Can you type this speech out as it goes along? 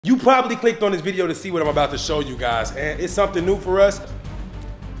You probably clicked on this video to see what I'm about to show you guys, and it's something new for us.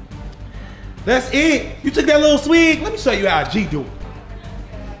 That's it. You took that little swig. Let me show you how G do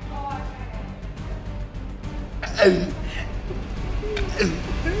it.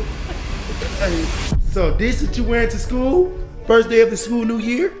 So this is what you wearing to school? First day of the school new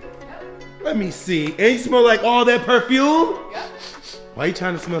year? Let me see. And you smell like all that perfume? Yep. Why you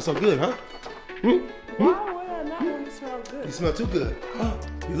trying to smell so good, huh? Why would I not want to smell good? You smell too good.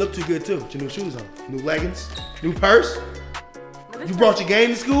 You look too good too with your new shoes on. New leggings, new purse. You brought your game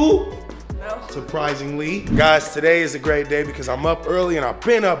to school? No. Surprisingly. Guys, today is a great day because I'm up early and I've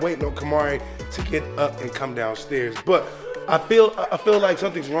been up waiting on Kamari to get up and come downstairs. But I feel like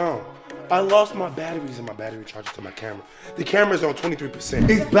something's wrong. I lost my batteries and my battery charger to my camera. The camera's on 23%.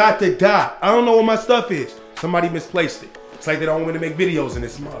 It's about to die. I don't know where my stuff is. Somebody misplaced it. It's like they don't want me to make videos in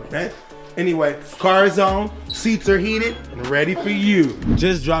this mug, man. Anyway, car is on, seats are heated, and ready for you.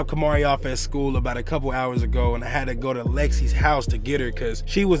 Just dropped Kamari off at school about a couple hours ago, and I had to go to Lexi's house to get her because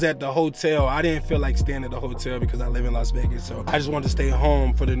she was at the hotel. I didn't feel like staying at the hotel because I live in Las Vegas, so I just wanted to stay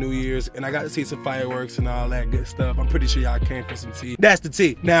home for the New Year's, and I got to see some fireworks and all that good stuff. I'm pretty sure y'all came for some tea. That's the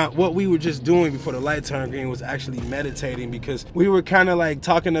tea. Now, what we were just doing before the light turned green was actually meditating because we were kind of like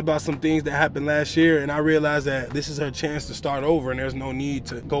talking about some things that happened last year, and I realized that this is her chance to start over, and there's no need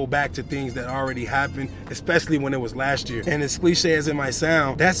to go back to things that already happened, especially when it was last year. And as cliche as it might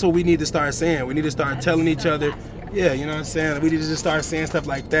sound, that's what we need to start saying. We need to start telling each other, yeah, you know what I'm saying? We need to just start saying stuff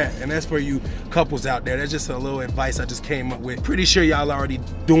like that. And that's for you couples out there. That's just a little advice I just came up with. Pretty sure y'all already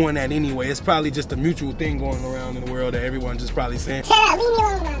doing that anyway. It's probably just a mutual thing going around in the world that everyone just probably saying, leave me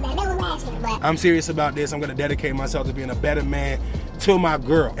alone about that. That was last year, but I'm serious about this. I'm gonna dedicate myself to being a better man to my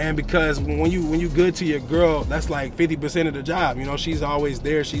girl. And because when you good to your girl, that's like 50% of the job. You know, she's always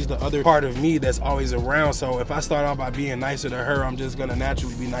there. She's the other part of me that's always around. So if I start off by being nicer to her, I'm just gonna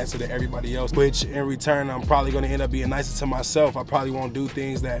naturally be nicer to everybody else, which in return, I'm probably gonna end up being nicer to myself. I probably won't do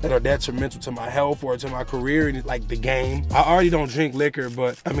things that are detrimental to my health or to my career, like the game. I already don't drink liquor,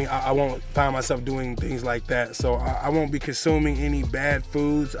 but I mean, I won't find myself doing things like that. So I won't be consuming any bad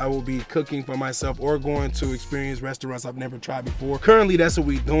foods. I will be cooking for myself or going to experience restaurants I've never tried before. Currently, that's what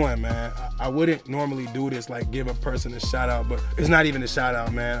we doing, man. I wouldn't normally do this, like give a person a shout out, but it's not even a shout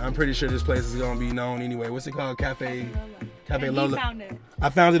out, man. I'm pretty sure this place is gonna be known anyway. What's it called? Cafe Lola. Found it. I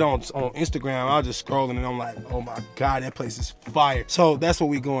found it on Instagram. I was just scrolling and I'm like, oh my God, that place is fire. So that's what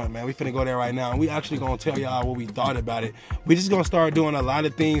we going, man. We finna go there right now. And we actually gonna tell y'all what we thought about it. We just gonna start doing a lot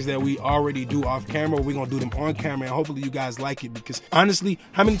of things that we already do off camera. We're gonna do them on camera and hopefully you guys like it, because honestly,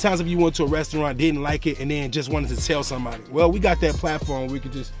 how many times have you went to a restaurant, didn't like it, and then just wanted to tell somebody? Well, we got that platform where we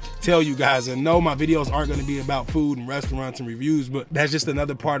could just tell you guys, and no, my videos aren't gonna be about food and restaurants and reviews, but that's just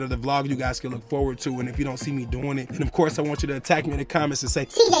another part of the vlog you guys can look forward to. And if you don't see me doing it, and of course I want you to attack me in the comments and say,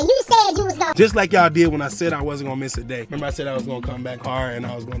 CJ, you said you was gonna, just like y'all did when I said I wasn't gonna miss a day. Remember I said I was gonna come back hard and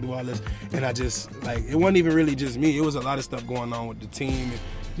I was gonna do all this, and I just, like, it wasn't even really just me. It was a lot of stuff going on with the team and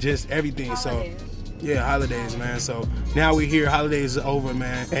just everything. Holidays. So yeah, holidays, man. So now we here, holidays is over,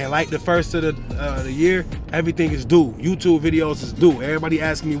 man. And like the first of the year, everything is due. YouTube videos is due. Everybody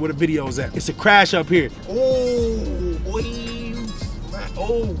asking me where the video's at. It's a crash up here. Oh, boy.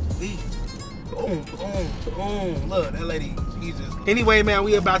 Oh, boom, boom, boom. Look, that lady, Jesus. Anyway, man,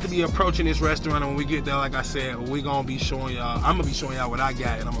 we about to be approaching this restaurant, and when we get there, like I said, we gonna be showing y'all, I'm gonna be showing y'all what I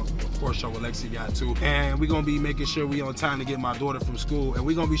got, and I'm gonna, of course, show what Lexi got too. And we gonna be making sure we on time to get my daughter from school, and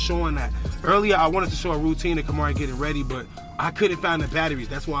we gonna be showing that. Earlier, I wanted to show a routine to come on and get it ready, but I couldn't find the batteries.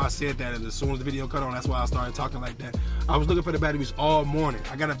 That's why I said that, and as soon as the video cut on, that's why I started talking like that. I was looking for the batteries all morning.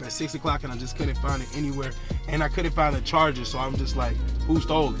 I got up at 6 o'clock and I just couldn't find it anywhere, and I couldn't find the charger, so I'm just like, who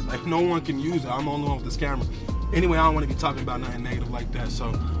stole it? Like, no one can use it. I'm the only one with this camera. Anyway, I don't want to be talking about nothing negative like that,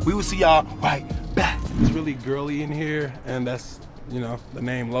 so we will see y'all right back. It's really girly in here, and that's, you know, the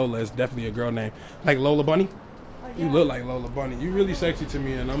name Lola is definitely a girl name. Like Lola Bunny? Oh, yeah. You look like Lola Bunny. You really sexy to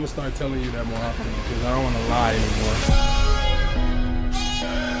me, and I'm gonna start telling you that more often because I don't want to lie anymore.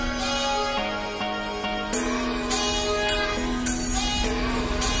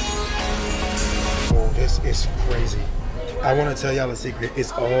 This is crazy. I want to tell y'all a secret.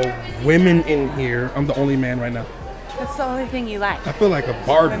 It's all women in here. I'm the only man right now. That's the only thing you like. I feel like a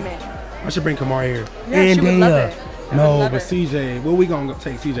Barbie. I should bring Kamari here. Yeah, and she would love it. No, but CJ, where we gonna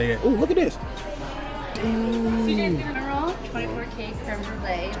take CJ at? Oh, look at this. CJ's gonna roll 24K creme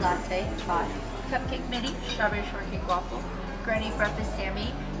brulee latte hot, cupcake mini, strawberry shortcake waffle, granny breakfast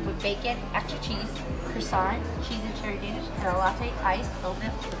Sammy with bacon, extra cheese, croissant, cheese and cherry Danish, and a latte ice filled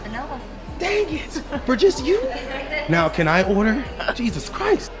with vanilla. Dang it! For just you? Now, can I order? Jesus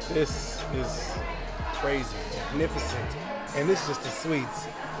Christ! This is crazy, magnificent, and this is just the sweets.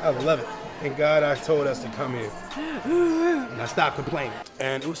 I love it. Thank God I told us to come here. And I stopped complaining.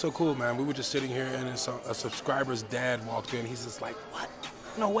 And it was so cool, man. We were just sitting here and a subscriber's dad walked in. He's just like, what?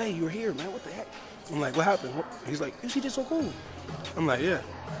 No way, you were here, man. What the heck? I'm like, what happened? He's like, is he just so cool? I'm like, yeah.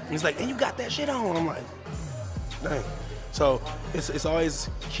 And he's like, and you got that shit on. I'm like, dang. So it's always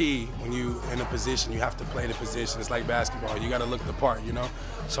key when you in a position, you have to play the position. It's like basketball. You got to look the part, you know?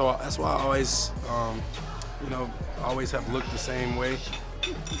 So that's why I always, you know, always have looked the same way.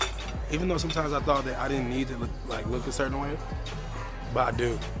 Even though sometimes I thought that I didn't need to look a certain way, but I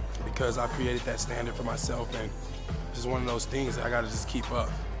do, because I created that standard for myself, and it's just one of those things that I gotta just keep up.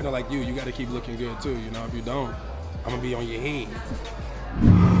 You know, like you gotta keep looking good too, you know? If you don't, I'm gonna be on your head.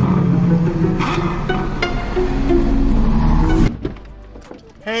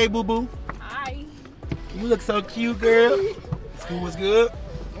 Hey, boo-boo. Hi. You look so cute, girl. School was good?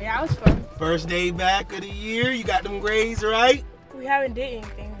 Yeah, it was fun. First day back of the year, you got them grades right? We haven't did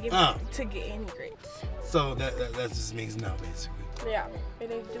anything to get any grades. So that just means no, basically. Yeah, we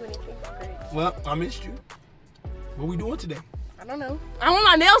didn't do anything for grades. Well, I missed you. What we doing today? I don't know. I want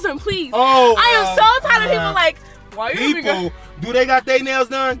my nails done, please. Oh, I am so tired of people like, why are you people, do they got their nails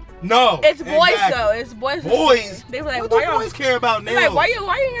done? No. It's boys though. It's boys. Boys? They were like, what why do boys care about nails? Like, why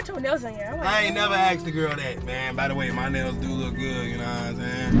you ain't got your nails done yet? Like, I ain't never asked the girl that, man. By the way, my nails do look good, you know what I'm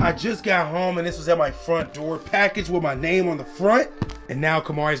saying? I just got home and this was at my front door, package with my name on the front. And now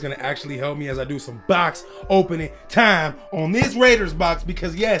Kamari's gonna actually help me as I do some box opening time on this Raiders box,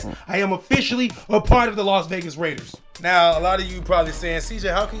 because yes, I am officially a part of the Las Vegas Raiders. Now, a lot of you probably saying,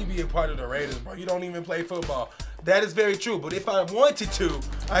 CJ, how can you be a part of the Raiders, bro? You don't even play football. That is very true, but if I wanted to,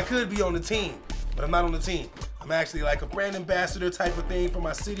 I could be on the team, but I'm not on the team. I'm actually like a brand ambassador type of thing for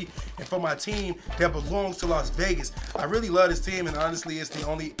my city and for my team that belongs to Las Vegas. I really love this team, and honestly, it's the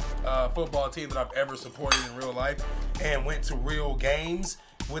only football team that I've ever supported in real life and went to real games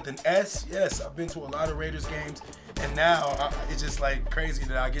with an S. Yes, I've been to a lot of Raiders games, and now it's just like crazy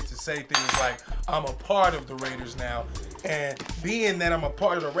that I get to say things like I'm a part of the Raiders now. And being that I'm a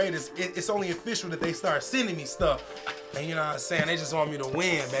part of the Raiders, it's only official that they start sending me stuff. And you know what I'm saying? They just want me to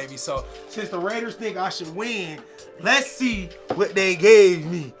win, baby. So since the Raiders think I should win, let's see what they gave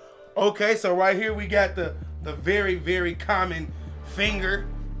me. Okay, so right here we got the very, very common finger.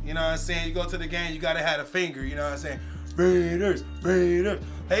 You know what I'm saying? You go to the game, you gotta have a finger. You know what I'm saying? Raiders, Raiders.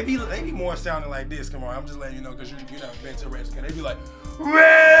 They be more sounding like this. Come on, I'm just letting you know, because you never been to a Raiders game. They be like,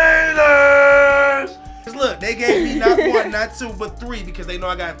 Raiders! Look, they gave me not one, not two, but three, because they know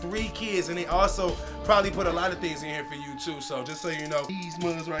I got 3 kids, and they also probably put a lot of things in here for you too. So just so you know, these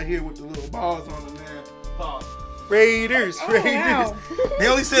mugs right here with the little balls on them, man. Raiders, Raiders. Wow. They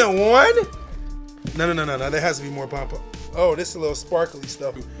only said 1? No. There has to be more pop-up. Oh, this is a little sparkly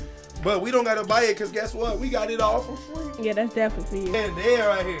stuff. But we don't gotta buy it, because guess what? We got it all for free. Yeah, that's definitely for you. And there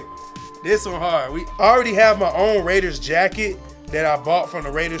right here. This one hard. We already have my own Raiders jacket that I bought from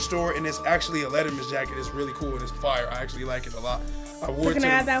the Raiders store, and it's actually a Letterman's jacket. It's really cool and it's fire. I actually like it a lot. I wore Can I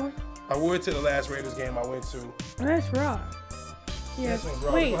have that one? I wore it to the last Raiders game I went to. Oh, that's raw. Yeah. This one's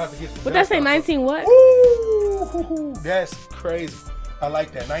raw. Wait, We'll have to get some what that say? stuff. 19 what? Ooh, that's crazy. I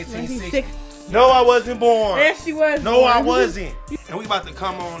like that. 1960. No, I wasn't born. Yes, she was. No, I wasn't. And we about to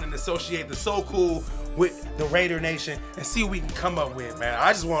come on and associate the So Cool with the Raider Nation and see what we can come up with, man.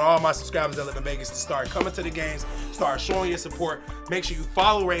 I just want all my subscribers that live in Vegas to start coming to the games, start showing your support. Make sure you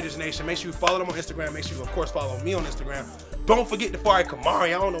follow Raiders Nation. Make sure you follow them on Instagram. Make sure you, of course, follow me on Instagram. Don't forget to follow Kamari.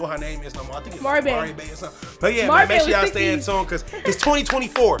 I don't know what her name is no more. I think it's Kamari Bay or something. But yeah, man, make sure y'all stay in tune, because it's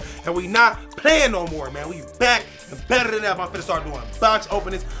 2024 and we not playing no more, man. We back and better than ever. I'm finna start doing box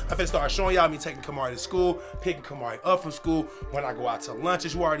openings. I'm finna start showing y'all me taking Kamari to school, picking Kamari up from school, when I go out to lunch,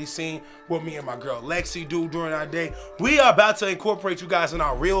 as you already seen, what me and my girl Lexi do during our day. We are about to incorporate you guys in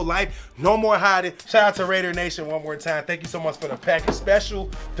our real life. No more hiding. Shout out to Raider Nation one more time. Thank you so much for the package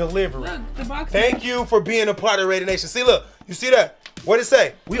special delivery. Look, the box. Thank you for being a part of Raider Nation. See, look, you see that? What did it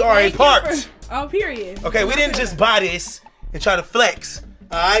say? We are a part. Oh, period. Okay, we didn't just buy this and try to flex,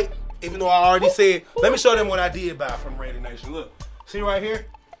 all right? Even though I already said, let me show them what I did buy from Raider Nation. Look, see right here?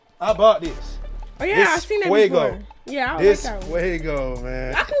 I bought this. Oh yeah, I've seen that before. Yeah, I like that one. Fuego,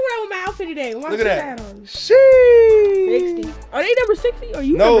 man. I could wear it with my outfit today. Look at that. On? Sheesh. 60. Are they number 60 or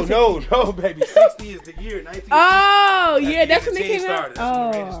you? No, baby. 60 is the year 1960. Oh, yeah, that's when they came out. That's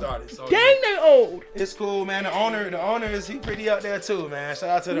when the Raiders started. So, dang, they old. It's cool, man. The owner is he pretty up there too, man. Shout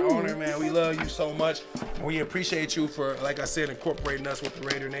out to the owner, man. We love you so much. We appreciate you for, like I said, incorporating us with the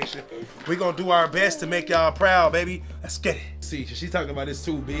Raider Nation. We're gonna do our best to make y'all proud, baby. Let's get it. See, she's talking about it's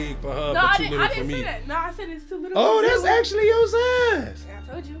too big for her, but too little for me. No, I said it's too little. Oh, Oh, that's actually your size. Yeah,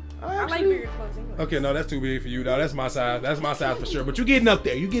 I told you. I I like actually- bigger clothes anyway. Okay, no, that's too big for you, dog. That's my size. That's my size for sure. But you're getting up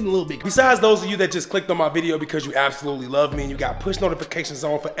there. You're getting a little big. Besides those of you that just clicked on my video because you absolutely love me and you got push notifications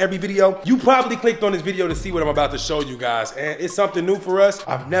on for every video, you probably clicked on this video to see what I'm about to show you guys. And it's something new for us.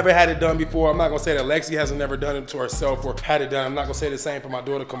 I've never had it done before. I'm not gonna say that Lexi hasn't never done it to herself or had it done. I'm not gonna say the same for my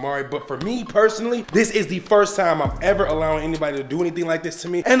daughter Kamari. But for me personally, this is the first time I'm ever allowing anybody to do anything like this to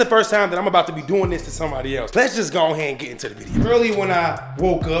me. And the first time that I'm about to be doing this to somebody else. Let's just go ahead and get into the video. Early when I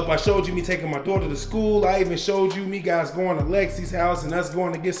woke up, I showed you me taking my daughter to school. I even showed you me guys going to Lexi's house and us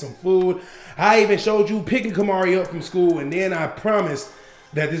going to get some food. I even showed you picking Kamari up from school, and then I promised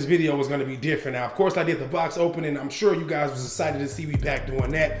that this video was gonna be different. Now, of course, I did the box opening. I'm sure you guys was excited to see me back doing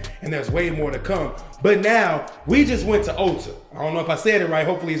that, and there's way more to come. But now, we just went to Ulta. I don't know if I said it right.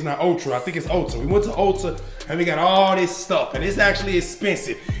 Hopefully it's not Ultra. I think it's Ulta. We went to Ulta, and we got all this stuff, and it's actually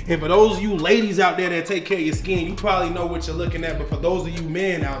expensive. And for those of you ladies out there that take care of your skin, you probably know what you're looking at. But for those of you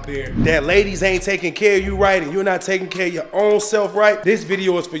men out there that ladies ain't taking care of you right, and you're not taking care of your own self right, this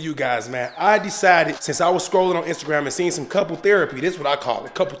video is for you guys, man. I decided, since I was scrolling on Instagram and seeing some couple therapy, this is what I call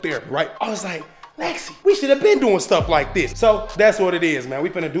it, couple therapy, right? I was like, Lexi, we should have been doing stuff like this. So that's what it is, man. We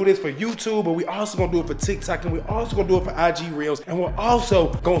finna do this for YouTube, but we also gonna do it for TikTok, and we also gonna do it for IG Reels, and we're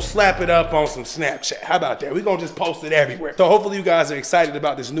also gonna slap it up on some Snapchat. How about that? We gonna just post it everywhere. So hopefully you guys are excited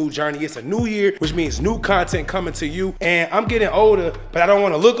about this new journey. It's a new year, which means new content coming to you. And I'm getting older, but I don't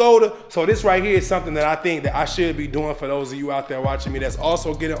wanna look older. So this right here is something that I think that I should be doing for those of you out there watching me that's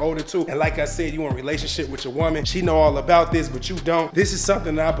also getting older too. And like I said, you in a relationship with your woman. She know all about this, but you don't. This is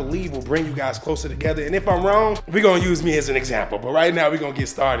something that I believe will bring you guys closer together. And if I'm wrong, we're gonna use me as an example. But right now, we're gonna get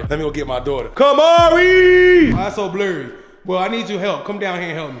started. Let me go get my daughter. Kamari! Oh, that's so blurry. Well, I need your help. Come down here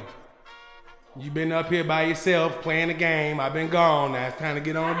and help me. You've been up here by yourself playing the game. I've been gone. Now it's time to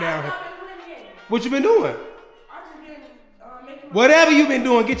get on down here. What you been doing? Whatever you been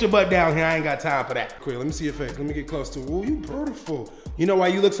doing, get your butt down here. I ain't got time for that. Quick, let me see your face. Let me get close to it. Ooh, you beautiful. You know why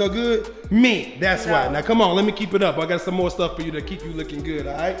you look so good? Me, that's why. Now come on, let me keep it up. I got some more stuff for you to keep you looking good,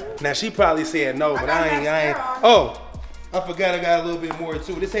 all right? Now she probably said no, but I ain't. Oh, I forgot I got a little bit more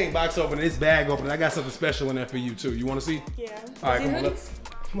too. This ain't box opening, this bag opening. I got something special in there for you too. You wanna see? Yeah. All right, come on,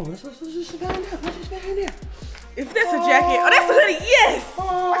 let's just go in there. Let's just go in there. If that's a jacket, oh, that's a hoodie. Yes.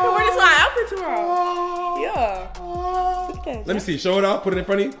 I can wear this my outfit tomorrow. Yeah. Look at that. Let me see, show it off, put it in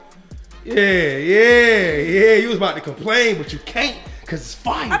front of you. Yeah. You was about to complain, but you can't, cause it's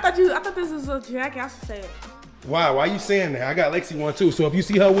fire. I thought this was a jacket. I said. Why you saying that? I got Lexi one too, so if you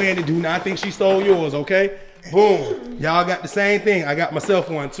see her wearing it, do not think she stole yours, okay? Boom. Y'all got the same thing. I got myself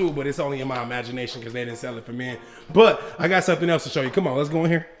one too, but it's only in my imagination because they didn't sell it for men. But I got something else to show you. Come on, let's go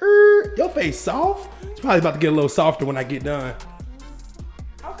in here. Your face soft? It's probably about to get a little softer when I get done.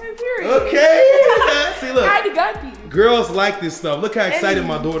 Okay, period. Okay. See, look. I already got these. Girls like this stuff. Look how excited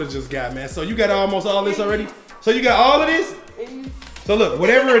my daughter just got, man. So you got almost all this already? So you got all of this? So look,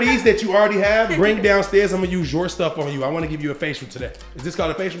 whatever it is that you already have, bring downstairs. I'm gonna use your stuff on you. I wanna give you a facial today. Is this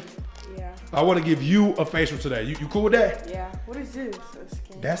called a facial? Yeah. I wanna give you a facial today. You cool with that? Yeah. What is this?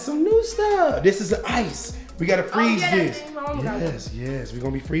 That's some new stuff. This is ice. We gotta freeze yeah, this. Yes. We're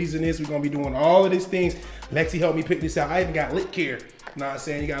gonna be freezing this. We're gonna be doing all of these things. Lexi helped me pick this out. I even got lip care. Know what I'm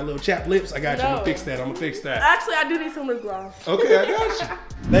saying? You got a little chapped lips. I got you. I'm gonna fix that. Actually, I do need some lip gloss. Okay, I got you.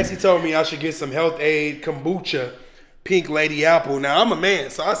 Lexi told me I should get some Health Aid kombucha pink lady apple. Now I'm a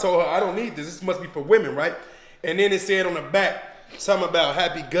man, so I told her I don't need this. This must be for women, right? And then it said on the back something about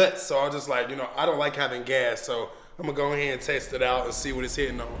happy guts. So I was just like, you know, I don't like having gas, so I'm gonna go ahead and test it out and see what it's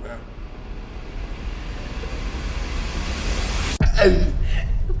hitting on now.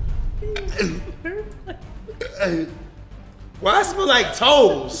 Why I smell like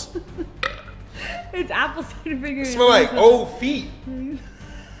toes? It's apple cider vinegar. It smell like old feet.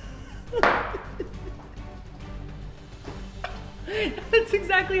 That's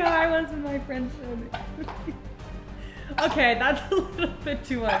exactly how I was when my friend showed me. Okay, that's a little bit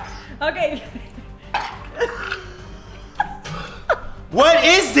too much. Okay. What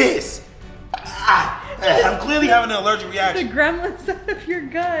is this? I'm clearly having an allergic The reaction. gremlins out of your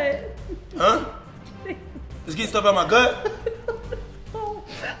gut. Huh? Let's get stuff out my gut.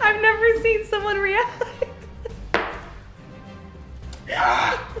 I've never seen someone react.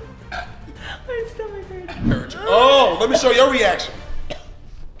 My stomach hurts. Oh, let me show your reaction.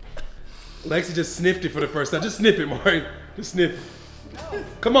 Lexi just sniffed it for the first time. Just sniff it, Mari. Just sniff it.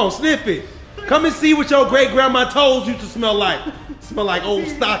 Come on, sniff it. Come and see what your great grandma toes used to smell like. Smell like old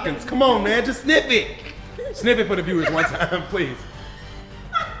stockings. Come on, man. Just sniff it. Sniff it for the viewers one time, please.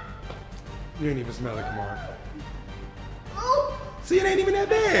 You didn't even smell it, come on. See, it ain't even that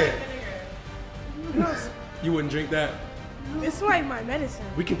bad. You wouldn't drink that? It's like my medicine.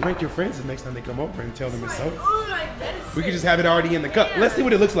 We can prank your friends the next time they come over and tell them it's soda. Oh, my medicine. We could just have it already in the cup. Let's see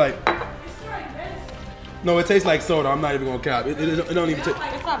what it looks like. It's like medicine. No, it tastes like soda. I'm not even gonna cap. It don't even taste.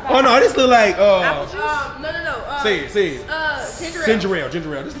 It's not bad. Oh no, this look like No. say it. Ginger ale.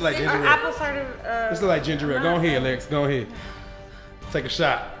 Ginger ale. This is like ginger ale. Apple cider. This is like ginger ale. Go ahead, Lex. Go ahead. Take a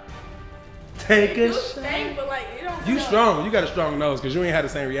shot. Take a shot. Thing, but like, it don't You strong. You got a strong nose because you ain't had the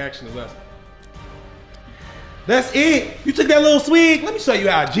same reaction as us. That's it. You took that little swig. Let me show you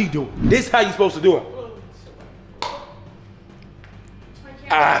how G do it. This how you supposed to do it.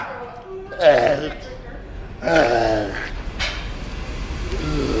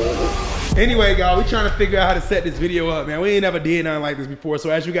 Anyway, y'all, we trying to figure out how to set this video up, man. We ain't never did nothing like this before. So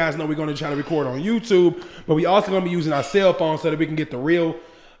as you guys know, we're gonna try to record on YouTube, but we also gonna be using our cell phone so that we can get the real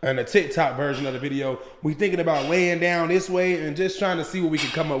and the TikTok version of the video. We thinking about laying down this way and just trying to see what we can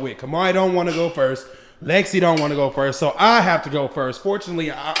come up with. Kamari don't want to go first. Lexi don't want to go first, so I have to go first. Fortunately,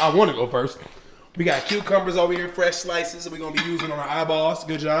 I want to go first. We got cucumbers over here, fresh slices that we're gonna be using on our eyeballs.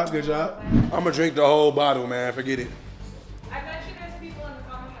 Good job, good job. I'm gonna drink the whole bottle, man. Forget it. I bet you there's people in the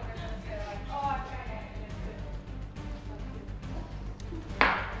comments that are gonna say like, oh, I'm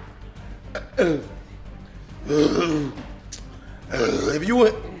trying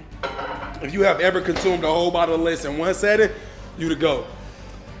to. If you have ever consumed a whole bottle of this in one setting, you to go.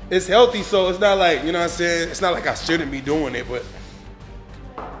 It's healthy, so it's not like, you know what I'm saying? It's not like I shouldn't be doing it, but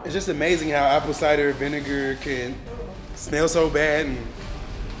it's just amazing how apple cider vinegar can smell so bad and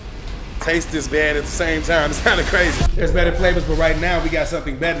taste this bad at the same time. It's kind of crazy. There's better flavors, but right now we got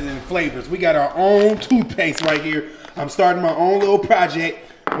something better than flavors. We got our own toothpaste right here. I'm starting my own little project.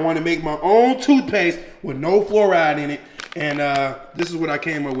 I want to make my own toothpaste with no fluoride in it. And this is what I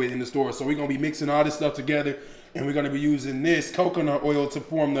came up with in the store. So we're going to be mixing all this stuff together. And we're going to be using this coconut oil to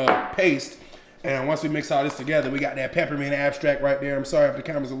form the paste. And once we mix all this together, we got that peppermint abstract right there. I'm sorry if the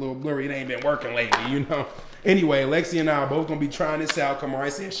camera's a little blurry. It ain't been working lately, you know. Anyway, Lexi and I are both going to be trying this out. Kamari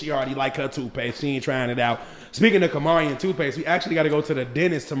said she already like her toothpaste. She ain't trying it out. Speaking of Kamari and toothpaste, we actually got to go to the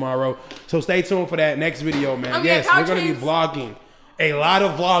dentist tomorrow. So stay tuned for that next video, man. Yes, we're going to be vlogging. A lot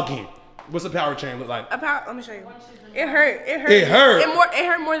of vlogging. What's a power chain look like? Let me show you. It hurt. It hurt. It hurt? It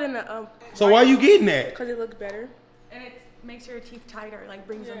hurt more than the So why you getting that? Because it looks better. And it makes your teeth tighter, like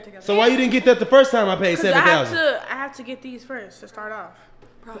brings them together. So why you didn't get that the first time I paid $7,000? I have to get these first to start off.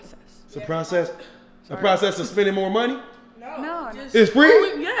 Process. It's a process. A process of spending more money? No, just It's free?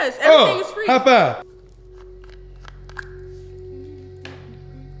 Yes, everything is free. High five.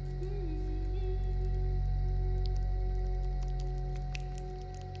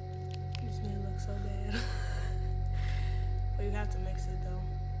 This man looks so bad. But you have to mix it though.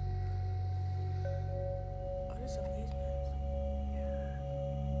 Oh, this is a face mask.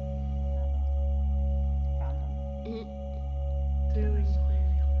 found them. Doing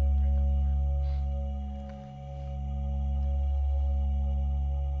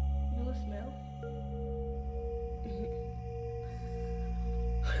you will smell?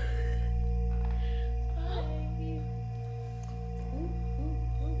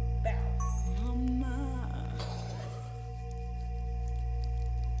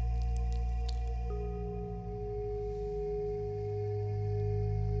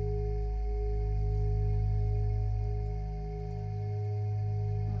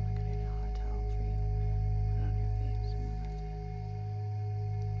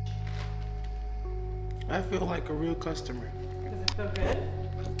 I feel like a real customer. Does it feel good?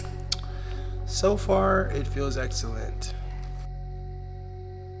 So far, it feels excellent.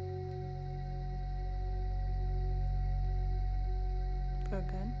 Feel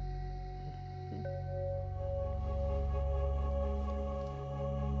good?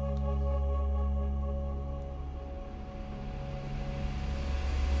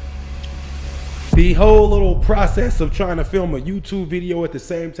 The whole little process of trying to film a YouTube video at the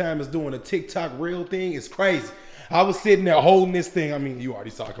same time as doing a TikTok reel thing is crazy. I was sitting there holding this thing. I mean, you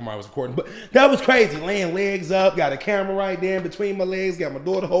already saw Kamari was recording, but that was crazy. Laying legs up, got a camera right there in between my legs, got my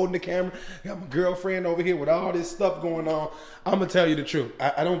daughter holding the camera, got my girlfriend over here with all this stuff going on. I'm gonna tell you the truth.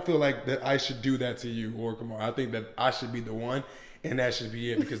 I don't feel like that I should do that to you or Kamari. I think that I should be the one, and that should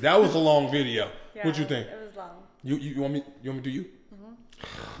be it because that was a long video. Yeah, What you think? It was long. You want me to do you?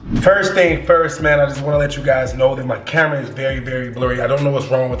 First thing first, man, I just want to let you guys know that my camera is very, very blurry. I don't know what's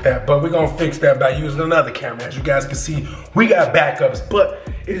wrong with that, but we're going to fix that by using another camera. As you guys can see, we got backups, but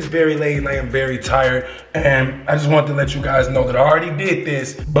it is very late and I am very tired. And I just wanted to let you guys know that I already did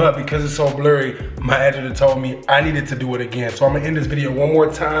this, but because it's so blurry, my editor told me I needed to do it again. So I'm going to end this video one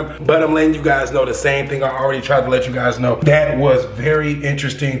more time, but I'm letting you guys know the same thing I already tried to let you guys know. That was very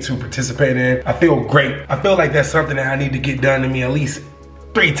interesting to participate in. I feel great. I feel like that's something that I need to get done to me at least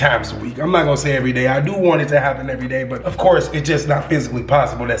 3 times a week. I'm not gonna say every day. I do want it to happen every day, but of course, it's just not physically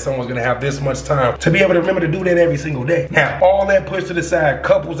possible that someone's gonna have this much time to be able to remember to do that every single day. Now, all that pushed to the side,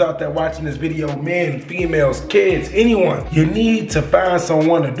 couples out there watching this video, men, females, kids, anyone, you need to find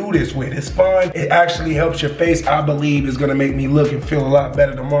someone to do this with. It's fun. It actually helps your face. I believe it's gonna make me look and feel a lot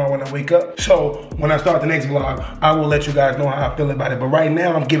better tomorrow when I wake up. So when I start the next vlog, I will let you guys know how I feel about it. But right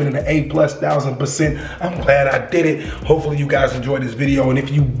now, I'm giving it an A+ 1000%. I'm glad I did it. Hopefully you guys enjoyed this video. And if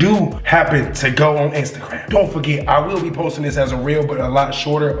you do happen to go on Instagram, don't forget, I will be posting this as a reel, but a lot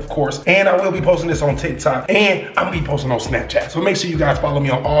shorter, of course. And I will be posting this on TikTok, and I'm gonna be posting on Snapchat. So make sure you guys follow me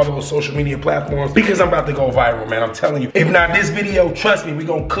on all those social media platforms because I'm about to go viral, man. I'm telling you. If not this video, trust me, we're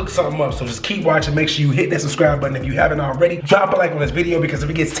gonna cook something up. So just keep watching. Make sure you hit that subscribe button if you haven't already. Drop a like on this video because if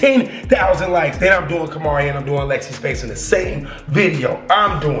it gets 10,000 likes, then I'm doing Kamari and I'm doing Lexi's face in the same video.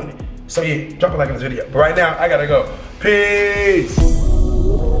 I'm doing it. So yeah, drop a like on this video. But right now, I gotta go. Peace.